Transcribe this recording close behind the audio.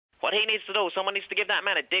What he needs to do, someone needs to give that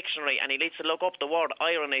man a dictionary, and he needs to look up the word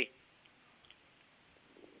irony.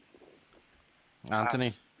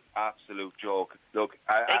 Anthony? Absolute joke. Look,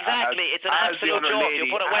 exactly, it's an absolute joke. You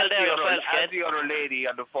put it well there yourself, as the other lady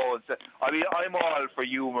on the phone said, I mean, I'm all for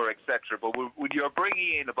humour, etc., but when you're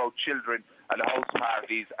bringing in about children and house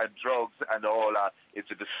parties and drugs and all that,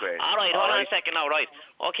 it's a disgrace. All right, hold on a second now, right?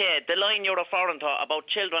 Okay, the line you're referring to about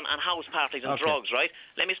children and house parties and drugs, right?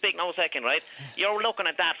 Let me speak now a second, right? You're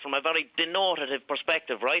looking at that from a very denotative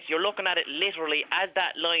perspective, right? You're looking at it literally as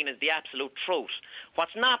that line is the absolute truth.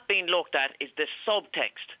 What's not being looked at is the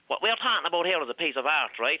subtext. What we're talking about here is a piece of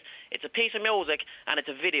art, right? It's a piece of music and it's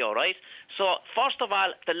a video, right? So, first of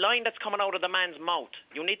all, the line that's coming out of the man's mouth,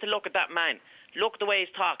 you need to look at that man. Look the way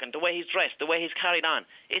he's talking, the way he's dressed, the way he's carried on.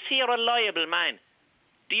 Is he a reliable man?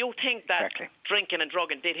 Do you think that drinking and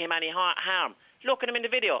drugging did him any harm? Look at him in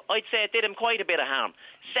the video. I'd say it did him quite a bit of harm.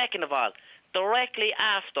 Second of all, directly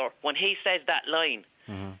after, when he says that line,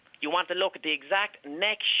 you want to look at the exact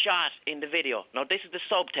next shot in the video. Now, this is the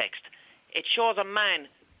subtext. It shows a man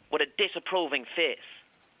with a disapproving face.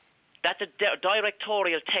 That's a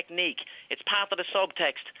directorial technique. It's part of the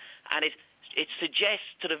subtext, and it suggests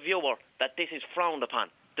to the viewer that this is frowned upon.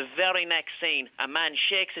 The very next scene, a man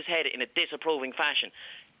shakes his head in a disapproving fashion,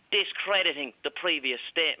 discrediting the previous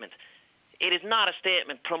statement. It is not a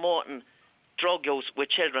statement promoting drug use with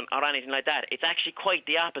children or anything like that. It's actually quite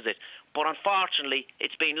the opposite. But unfortunately,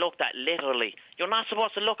 it's being looked at literally. You're not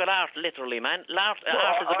supposed to look at art literally, man. Art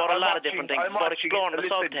is about a lot of different things. It's about exploring the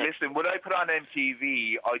subtext. Listen, when I put on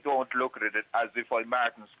MTV, I don't look at it as if I'm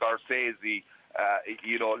Martin Scorsese,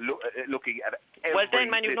 looking at every... Well, then,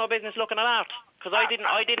 man, you've no business looking at art. Because I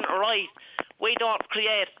didn't write... We don't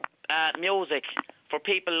create music for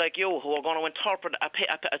people like you who are going to interpret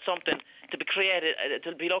something to be created,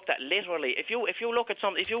 to be looked at literally. If you look at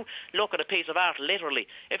a piece of art literally,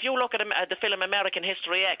 if you look at the film American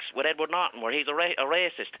History X with Edward Norton, where he's a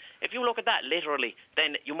racist, if you look at that literally,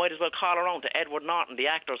 then you might as well call around to Edward Norton, the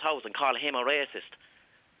actor's house, and call him a racist.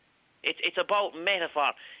 It's about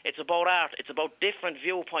metaphor. It's about art. It's about different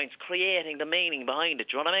viewpoints, creating the meaning behind it.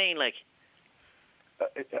 Do you know what I mean? Like.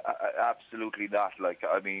 Absolutely not. Like,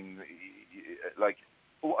 I mean, like,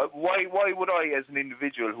 why would I, as an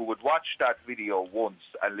individual who would watch that video once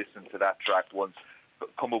and listen to that track once,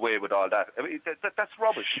 come away with all that? I mean, that's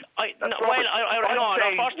rubbish. I respect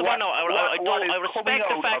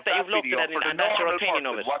the fact that you've looked at it and that's your opinion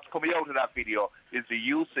of it. What's coming out of that video is the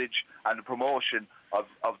usage and the promotion of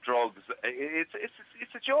drugs. It's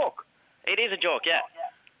a joke. It is a joke, yeah.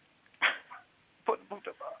 But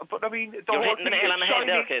I mean, you're hitting the nail on the head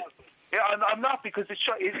there, kid. Yeah, I'm not, because it's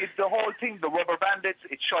the whole thing. The Rubberbandits,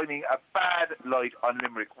 it's shining a bad light on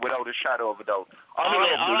Limerick without a shadow of a doubt. All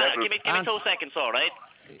right. Give me 2 seconds, all right?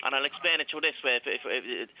 And I'll explain it to you this way. Do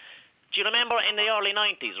you remember in the early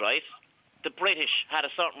 90s, right? The British had a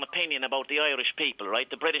certain opinion about the Irish people, right?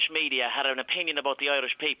 The British media had an opinion about the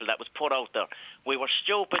Irish people that was put out there. We were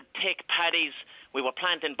stupid, tick paddies. We were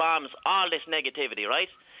planting bombs. All this negativity, right?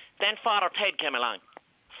 Then Father Ted came along.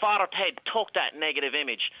 Father Ted took that negative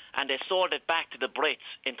image and they sold it back to the Brits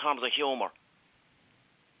in terms of humour.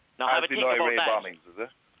 Now have a think about that. Bombings, is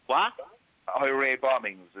it? What? IRA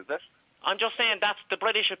bombings, is it? I'm just saying that's the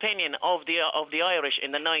British opinion of the Irish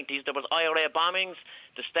in the 90s. There was IRA bombings,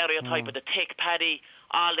 the stereotype of the tick paddy,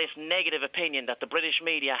 all this negative opinion that the British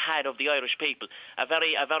media had of the Irish people. A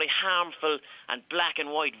very harmful and black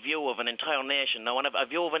and white view of an entire nation. Now, a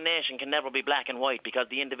view of a nation can never be black and white because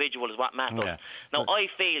the individual is what matters. Yeah. Now, I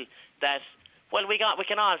feel that, well, we can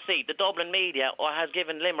all see the Dublin media has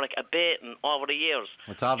given Limerick a beating over the years.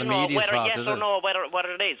 It's all the media's fault, yes or no,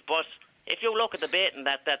 whether it is, but if you look at the baiting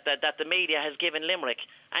that the media has given Limerick,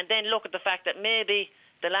 and then look at the fact that maybe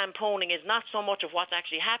the lampooning is not so much of what's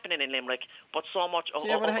actually happening in Limerick, but so much of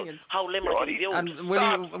how Limerick is viewed. And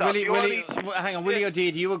Willie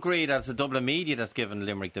O'Dea, do you agree that it's the Dublin media that's given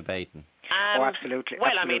Limerick the baiting? Absolutely.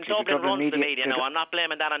 Well, I mean, Dublin runs the media now. I'm not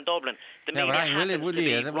blaming that on Dublin. The media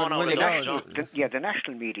the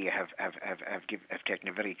national media have taken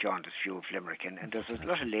a very jaundiced view of Limerick, and there's a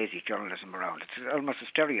lot of lazy journalism around. It's almost a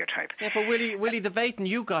stereotype. Yeah, but Willie, the baiting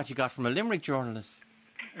you got from a Limerick journalist.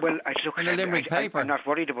 Well, in the Limerick paper. I'm not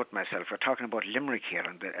worried about myself. We're talking about Limerick here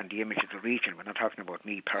and the image of the region. We're not talking about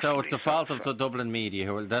me personally. So it's the fault of the Dublin media,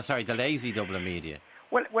 the lazy Dublin media.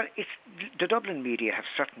 Well, it's the Dublin media have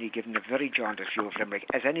certainly given a very jaundiced view of Limerick,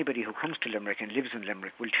 as anybody who comes to Limerick and lives in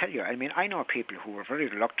Limerick will tell you. I mean, I know people who were very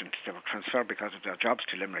reluctant. They were transferred because of their jobs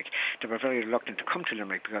to Limerick. They were very reluctant to come to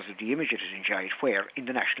Limerick because of the image it has enjoyed where in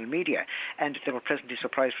the national media. And they were pleasantly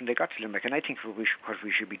surprised when they got to Limerick. And I think what we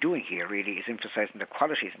should be doing here really is emphasising the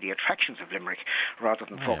qualities and the attractions of Limerick rather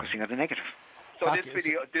than focusing on the negative. So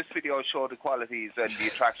this video showed the qualities and the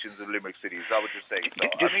attractions of Limerick City. Is that what you're saying? So,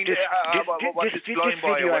 This video,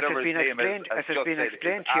 as has been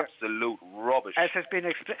explained, absolute rubbish. As has been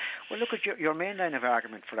explained. Well, look at your main line of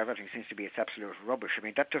argument for everything seems to be it's absolute rubbish. I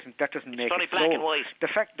mean, that doesn't make it's it very black and white. The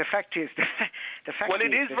fact is. Well,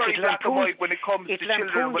 it is very black and white when it comes to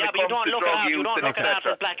children, when it comes to drug use, you don't look at it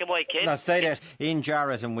as black and white, kid. Now stay there. Ian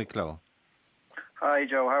Jarrett in Wicklow. Hi,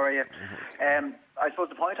 Joe. How are you? I suppose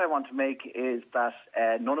the point I want to make is that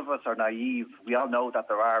none of us are naive. We all know that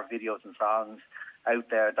there are videos and songs out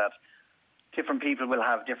there that different people will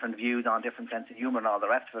have different views on, different sense of humour and all the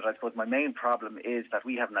rest of it. I suppose my main problem is that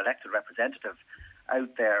we have an elected representative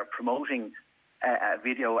out there promoting a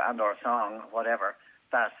video and or song, whatever,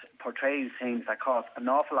 that portrays things that cause an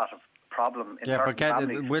awful lot of problem in certain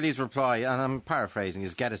families. Willie's reply, and I'm paraphrasing,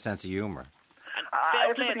 is get a sense of humour.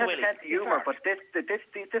 Everybody has a sense of humour, but this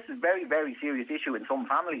is a very, very serious issue in some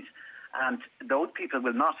families, and those people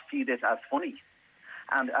will not see this as funny.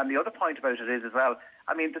 And the other point about it is as well,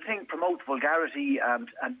 I mean, the thing promotes vulgarity and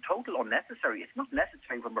total unnecessary. It's not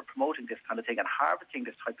necessary when we're promoting this kind of thing and harvesting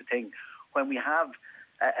this type of thing when we have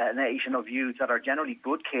a nation of youth that are generally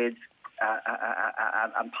good kids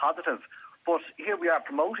and positive. But here we are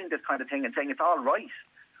promoting this kind of thing and saying it's all right.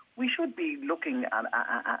 We should be looking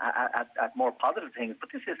at more positive things,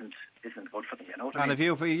 but this isn't good for them. You know what I mean? And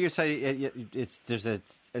if you say there's a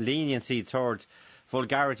leniency towards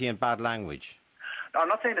vulgarity and bad language. No, I'm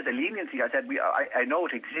not saying there's a leniency. I said I know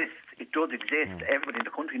it exists. It does exist. Everybody in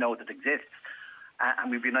the country knows it exists,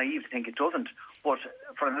 and we'd be naive to think it doesn't. But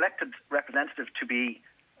for an elected representative to be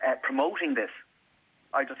promoting this,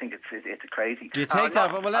 I just think it's crazy. Do you take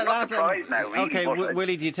that? I'm not surprised now. Really, okay,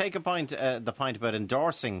 Willie, do you take the point about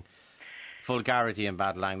endorsing vulgarity and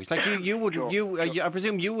bad language? Like you wouldn't. I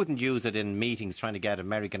presume you wouldn't use it in meetings trying to get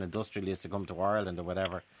American industrialists to come to Ireland or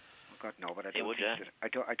whatever. God, no, but I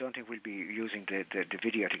don't think we'll be using the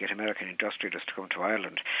video to get American industrialists to come to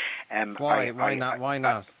Ireland. Why not?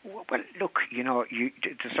 Well, look, you know,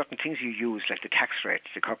 there's certain things you use, like the tax rate,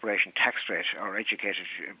 the corporation tax rate, or educated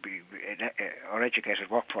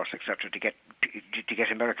workforce, etc., to get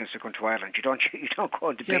Americans to come to Ireland. You don't go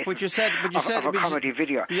on the basis of a comedy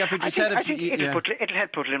video. Yeah, but you said it'll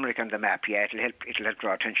help put Limerick on the map. Yeah, it'll help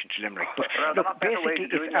draw attention to Limerick. But look, basically,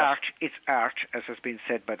 it's art, as has been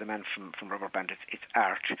said by the man from Rubberbandits. It's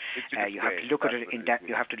art. You have to look at it in that.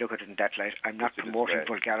 You have to look at it in that light. I'm not promoting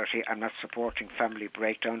vulgarity. I'm not supporting family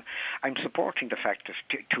breakdown. I'm supporting the fact that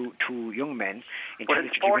two young men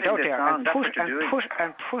intelligently went out there and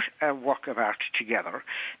put a work of art together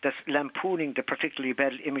that's lampooning the particularly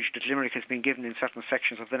bad image that Limerick has been given in certain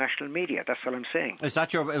sections of the national media. That's all I'm saying. Was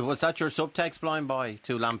that your subtext, Blind Boy,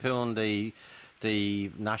 to lampoon the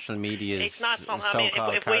national media's it's not something.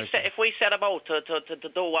 I mean, if we set about to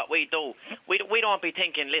do what we do, we don't be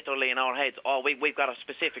thinking literally in our heads. Oh, we've got a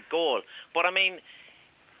specific goal. But I mean,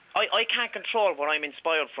 I can't control what I'm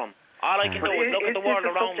inspired from. All I can do is look at the world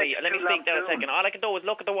around me. Let me speak there a second. All I can do is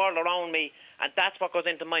look at the world around me, and that's what goes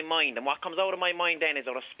into my mind. And what comes out of my mind then is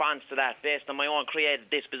a response to that based on my own creative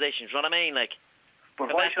dispositions. You know what I mean? Like, but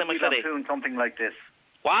why should we lampoon something like this?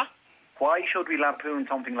 What? Why should we lampoon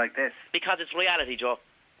something like this? Because it's reality, Joe.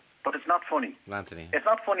 But it's not funny. Anthony. It's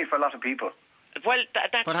not funny for a lot of people. Well,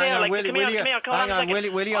 that's but fair. hang on, like, Willie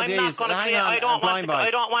O'Dea's. I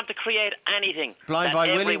don't want to create anything. Blind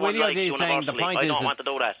Boy, Willie O'Dea's saying the point is. I don't want to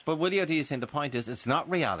do that. But Willie O'Dea's saying the point is it's not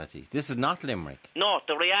reality. This is not Limerick. No,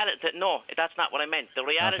 that's not what I meant. The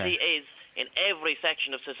reality is in every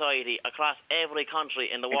section of society across every country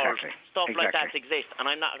in the world, stuff like that exists, and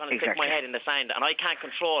I'm not going to stick my head in the sand, and I can't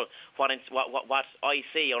control what I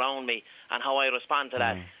see around me and how I respond to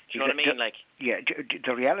that. Do you know what I mean?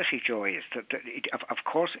 The reality, Joe, is that of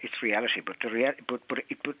course it's reality, but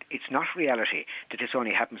it's not reality that this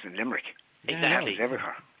only happens in Limerick. Exactly. It happens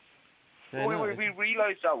everywhere. Well, we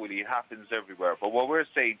realise that, Willie, it happens everywhere. But what we're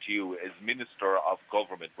saying to you as Minister of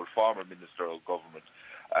Government, or former Minister of Government,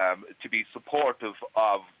 to be supportive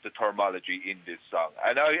of the terminology in this song.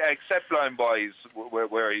 And I accept Blind Boy's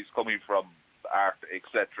where he's coming from, art,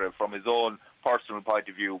 etc., from his own personal point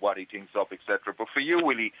of view, what he thinks of, etc. But for you,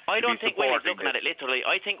 Willie, I don't think Willie's looking at it literally.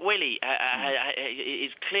 I think Willie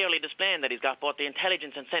is clearly displaying that he's got both the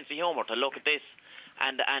intelligence and sense of humour to look at this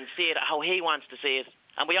and see it how he wants to see it.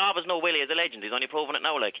 And we always know Willie is a legend. He's only proven it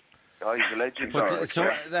now, like. Oh, he's a legend.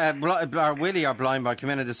 Willie, our blind boy,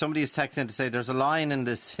 community. Somebody is texting to say there's a line in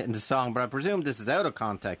the song, but I presume this is out of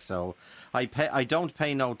context. So I don't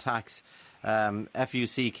pay no tax. FUCKNCT.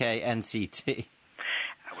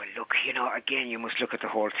 Well, look, again, you must look at the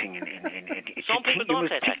whole thing. Some people don't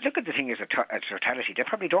pay tax. Look at the thing as a totality. They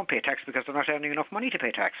probably don't pay tax because they're not earning enough money to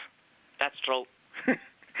pay tax. That's true.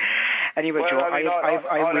 Anyway, Joe, we have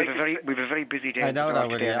a very busy day. I know that,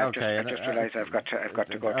 Willie. Okay. I just realised I've got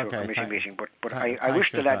to go to a committee meeting. But I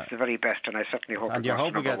wish the lads the very best, and I certainly hope. And you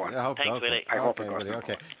hope we get. Thanks, Willie. I hope it goes.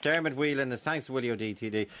 Okay. Dermot Whelan is thanks to Willie O'Dea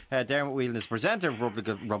TD. Dermot Whelan is presenter of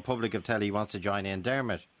Republic of Telly. He wants to join in.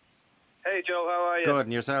 Dermot. Hey Joe, how are you? Good,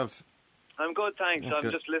 and yourself? I'm good, thanks. That's I'm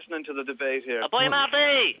good. just listening to the debate here. Boy,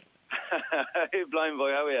 Marty! Hey, blind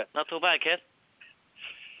boy, how are you? Not too bad, kid.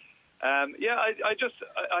 I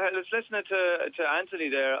was listening to Anthony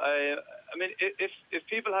there. I mean, if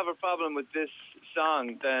people have a problem with this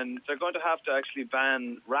song, then they're going to have to actually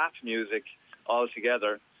ban rap music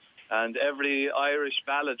altogether, and every Irish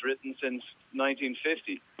ballad written since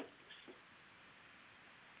 1950.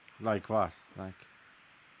 Like what?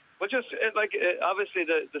 Well, obviously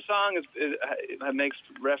the song makes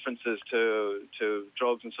references to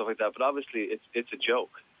drugs and stuff like that, but obviously it's a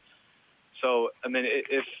joke. So, I mean,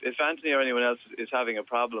 if Anthony or anyone else is having a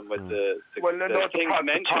problem with the things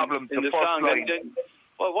mentioned in the song, then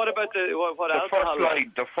what about what alcohol?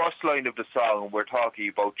 The first line of the song, we're talking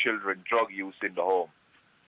about children drug use in the home.